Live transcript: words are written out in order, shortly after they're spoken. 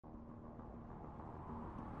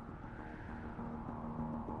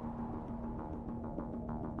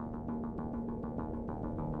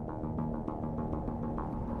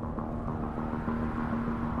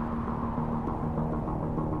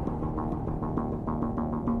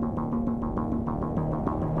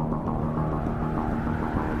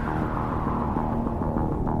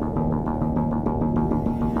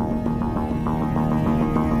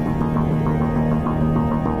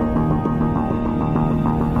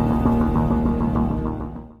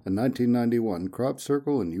1991 Crop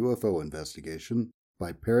Circle and UFO Investigation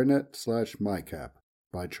by ParaNet/MICAP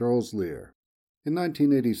by Charles Lear. In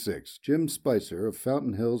 1986, Jim Spicer of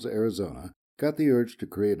Fountain Hills, Arizona, got the urge to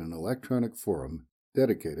create an electronic forum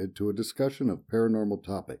dedicated to a discussion of paranormal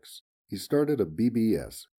topics. He started a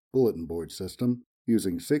BBS, bulletin board system,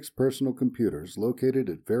 using 6 personal computers located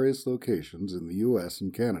at various locations in the U.S.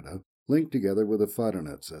 and Canada, linked together with a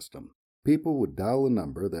ParaNet system. People would dial a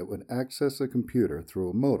number that would access a computer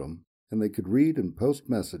through a modem, and they could read and post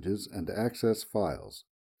messages and access files.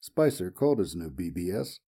 Spicer called his new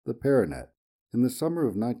BBS the ParaNet. In the summer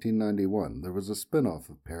of 1991, there was a spin-off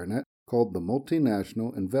of ParaNet called the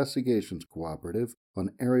Multinational Investigations Cooperative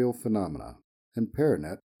on Aerial Phenomena, and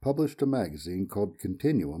ParaNet published a magazine called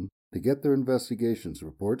Continuum to get their investigations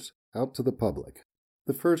reports out to the public.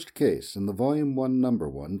 The first case in the Volume 1, Number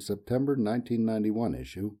 1, September 1991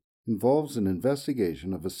 issue involves an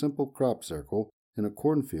investigation of a simple crop circle in a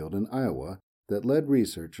cornfield in Iowa that led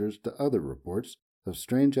researchers to other reports of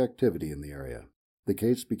strange activity in the area. The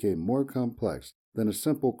case became more complex than a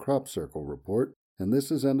simple crop circle report, and this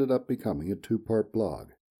has ended up becoming a 2-part blog.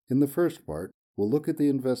 In the first part, we'll look at the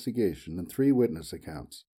investigation and 3 witness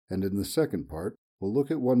accounts, and in the second part, we'll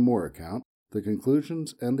look at one more account, the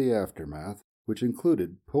conclusions and the aftermath, which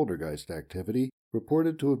included poltergeist activity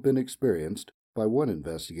reported to have been experienced by one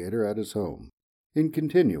investigator at his home. In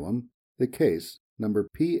Continuum, the case, number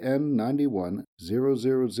PN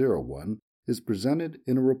 910001, is presented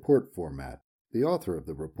in a report format. The author of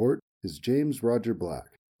the report is James Roger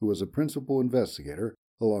Black, who was a principal investigator,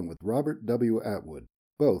 along with Robert W. Atwood.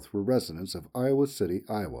 Both were residents of Iowa City,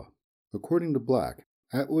 Iowa. According to Black,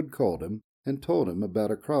 Atwood called him and told him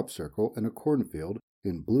about a crop circle in a cornfield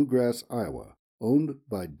in Bluegrass, Iowa, owned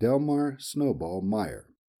by Delmar Snowball Meyer.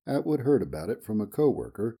 Atwood heard about it from a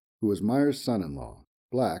co-worker who was Meyer's son-in-law.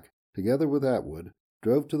 Black, together with Atwood,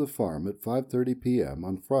 drove to the farm at 5:30 p.m.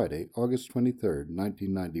 on Friday, August 23,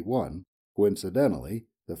 1991, coincidentally,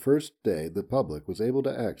 the first day the public was able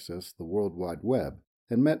to access the World Wide Web,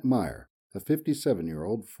 and met Meyer, a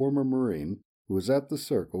 57-year-old former Marine who was at the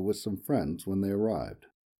circle with some friends when they arrived.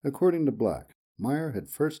 According to Black, Meyer had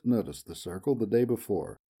first noticed the circle the day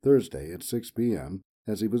before, Thursday at 6 p.m.,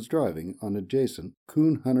 as he was driving on adjacent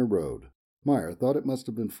Coon Hunter Road. Meyer thought it must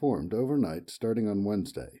have been formed overnight starting on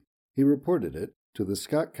Wednesday. He reported it to the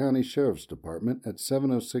Scott County Sheriff's Department at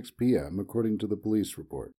 7:06 p.m., according to the police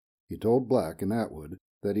report. He told Black and Atwood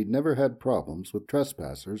that he'd never had problems with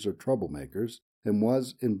trespassers or troublemakers and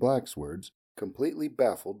was, in Black's words, completely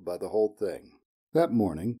baffled by the whole thing. That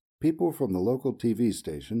morning, people from the local TV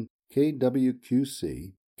station,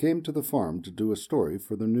 KWQC, came to the farm to do a story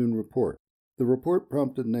for their noon report. The report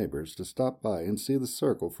prompted neighbors to stop by and see the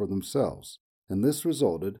circle for themselves, and this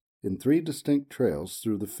resulted in 3 distinct trails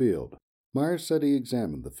through the field. Meyer said he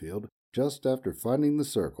examined the field just after finding the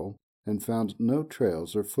circle and found no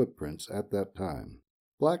trails or footprints at that time.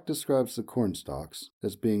 Black describes the cornstalks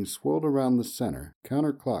as being swirled around the center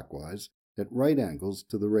counterclockwise at right angles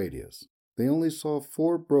to the radius. They only saw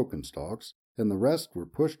 4 broken stalks, and the rest were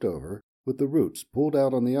pushed over, with the roots pulled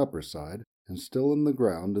out on the upper side and still in the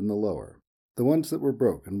ground in the lower. The ones that were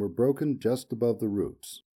broken just above the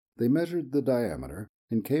roots. They measured the diameter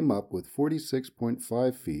and came up with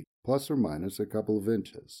 46.5 feet plus or minus a couple of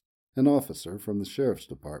inches. An officer from the sheriff's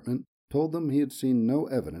department told them he had seen no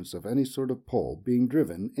evidence of any sort of pole being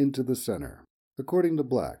driven into the center. According to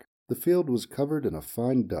Black, the field was covered in a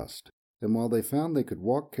fine dust, and while they found they could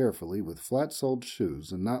walk carefully with flat-soled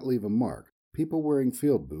shoes and not leave a mark, people wearing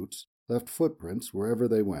field boots left footprints wherever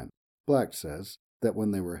they went. Black says that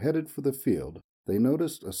when they were headed for the field, they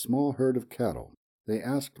noticed a small herd of cattle. They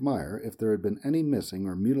asked Meyer if there had been any missing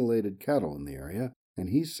or mutilated cattle in the area, and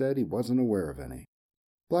he said he wasn't aware of any.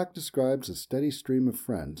 Black describes a steady stream of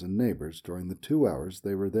friends and neighbors during the 2 hours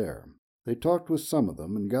they were there. They talked with some of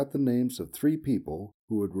them and got the names of 3 people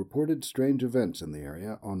who had reported strange events in the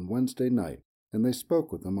area on Wednesday night, and they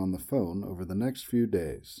spoke with them on the phone over the next few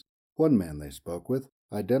days. One man they spoke with,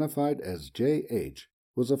 identified as J.H.,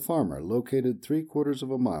 was a farmer located 3/4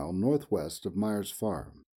 of a mile northwest of Meyer's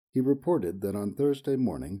farm. He reported that on Thursday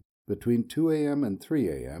morning, between 2 a.m. and 3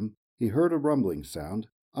 a.m., he heard a rumbling sound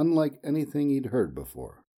unlike anything he'd heard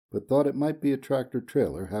before, but thought it might be a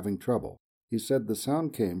tractor-trailer having trouble. He said the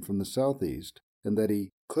sound came from the southeast and that he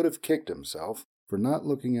could have kicked himself for not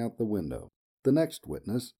looking out the window. The next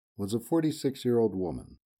witness was a 46-year-old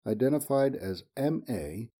woman, identified as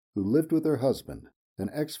M.A., who lived with her husband, an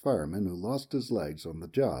ex-fireman who lost his legs on the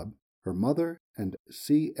job, her mother, and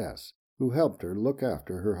C.S., who helped her look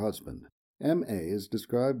after her husband. M.A. is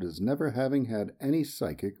described as never having had any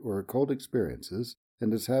psychic or occult experiences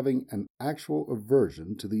and as having an actual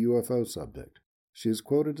aversion to the UFO subject. She is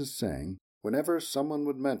quoted as saying, "Whenever someone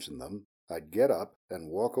would mention them, I'd get up and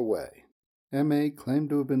walk away." M.A. claimed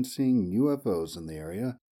to have been seeing UFOs in the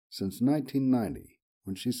area since 1990,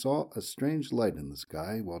 when she saw a strange light in the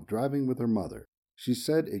sky while driving with her mother. She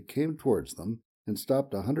said it came towards them and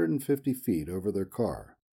stopped 150 feet over their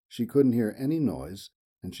car. She couldn't hear any noise,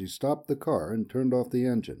 and she stopped the car and turned off the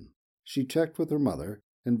engine. She checked with her mother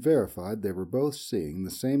and verified they were both seeing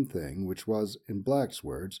the same thing, which was, in Black's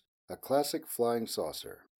words, a classic flying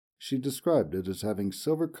saucer. She described it as having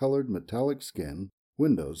silver-colored metallic skin,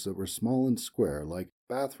 windows that were small and square like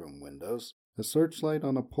bathroom windows, a searchlight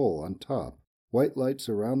on a pole on top, white lights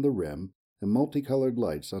around the rim, and multicolored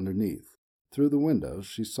lights underneath. Through the windows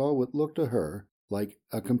she saw what looked to her like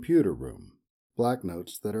a computer room. Black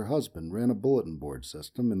notes that her husband ran a bulletin board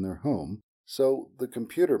system in their home, so the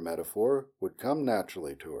computer metaphor would come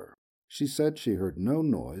naturally to her. She said she heard no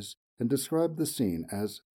noise and described the scene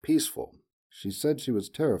as peaceful. She said she was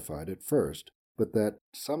terrified at first, but that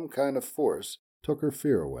some kind of force took her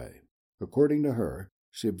fear away. According to her,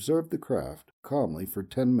 she observed the craft calmly for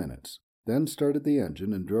 10 minutes, then started the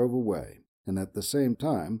engine and drove away, and at the same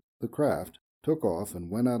time, the craft took off and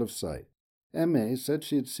went out of sight. M.A. said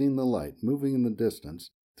she had seen the light moving in the distance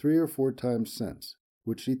 3 or 4 times since,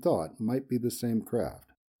 which she thought might be the same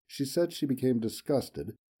craft. She said she became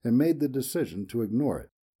disgusted and made the decision to ignore it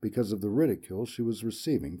because of the ridicule she was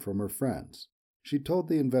receiving from her friends. She told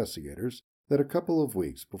the investigators that a couple of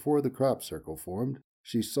weeks before the crop circle formed,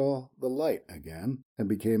 she saw the light again and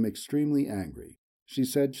became extremely angry. She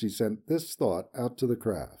said she sent this thought out to the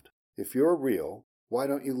craft: "If you're real, why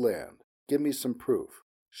don't you land? Give me some proof."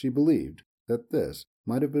 She believed that this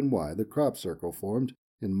might have been why the crop circle formed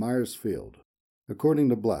in Myers Field. According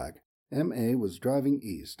to Black, M.A. was driving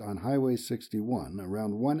east on Highway 61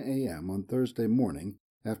 around 1 a.m. on Thursday morning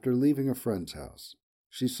after leaving a friend's house.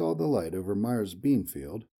 She saw the light over Myers bean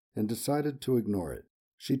field and decided to ignore it.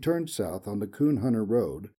 She turned south onto Coon Hunter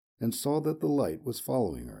Road and saw that the light was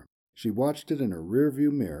following her. She watched it in her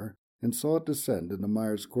rearview mirror and saw it descend into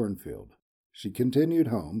Myers cornfield. She continued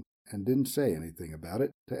home and didn't say anything about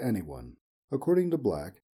it to anyone. According to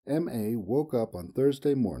Black, M.A. woke up on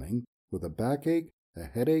Thursday morning with a backache, a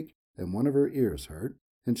headache, and one of her ears hurt,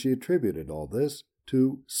 and she attributed all this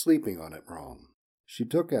to sleeping on it wrong. She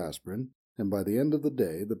took aspirin, and by the end of the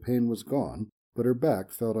day the pain was gone, but her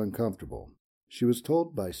back felt uncomfortable. She was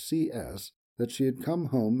told by C.S. that she had come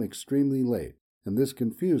home extremely late, and this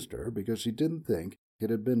confused her because she didn't think it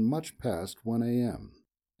had been much past 1 a.m.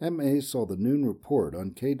 M.A. saw the noon report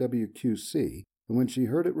on KWQC, and when she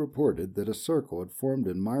heard it reported that a circle had formed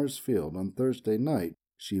in Myers Field on Thursday night,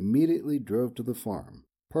 she immediately drove to the farm,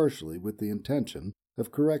 partially with the intention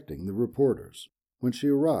of correcting the reporters. When she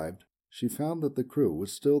arrived, she found that the crew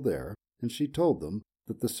was still there, and she told them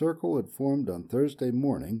that the circle had formed on Thursday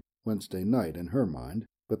morning, Wednesday night in her mind,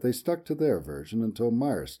 but they stuck to their version until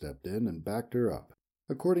Meyer stepped in and backed her up.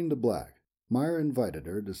 According to Black, Meyer invited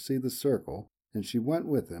her to see the circle, and she went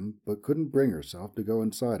with him but couldn't bring herself to go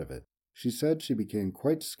inside of it. She said she became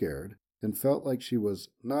quite scared and felt like she was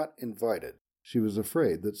not invited. She was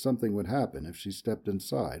afraid that something would happen if she stepped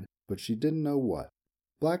inside, but she didn't know what.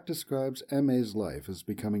 Black describes M.A.'s life as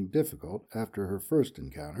becoming difficult after her first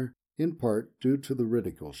encounter, in part due to the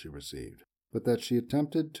ridicule she received, but that she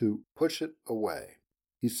attempted to push it away.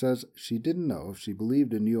 He says she didn't know if she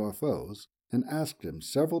believed in UFOs and asked him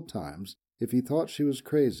several times if he thought she was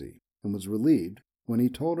crazy, and was relieved when he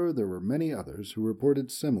told her there were many others who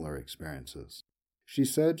reported similar experiences. She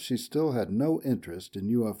said she still had no interest in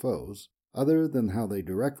UFOs other than how they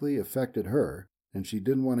directly affected her, and she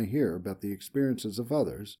didn't want to hear about the experiences of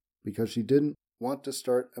others because she didn't want to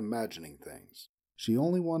start imagining things. She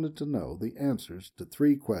only wanted to know the answers to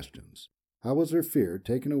 3 questions. How was her fear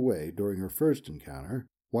taken away during her first encounter?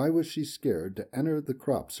 Why was she scared to enter the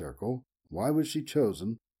crop circle? Why was she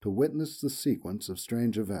chosen to witness the sequence of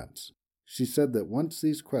strange events? She said that once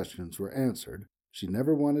these questions were answered, she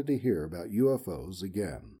never wanted to hear about UFOs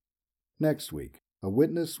again. Next week, a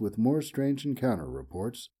witness with more strange encounter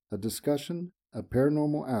reports, a discussion, a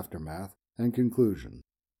paranormal aftermath, and conclusion.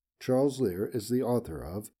 Charles Lear is the author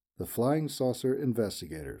of The Flying Saucer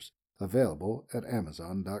Investigators, available at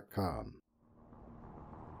Amazon.com.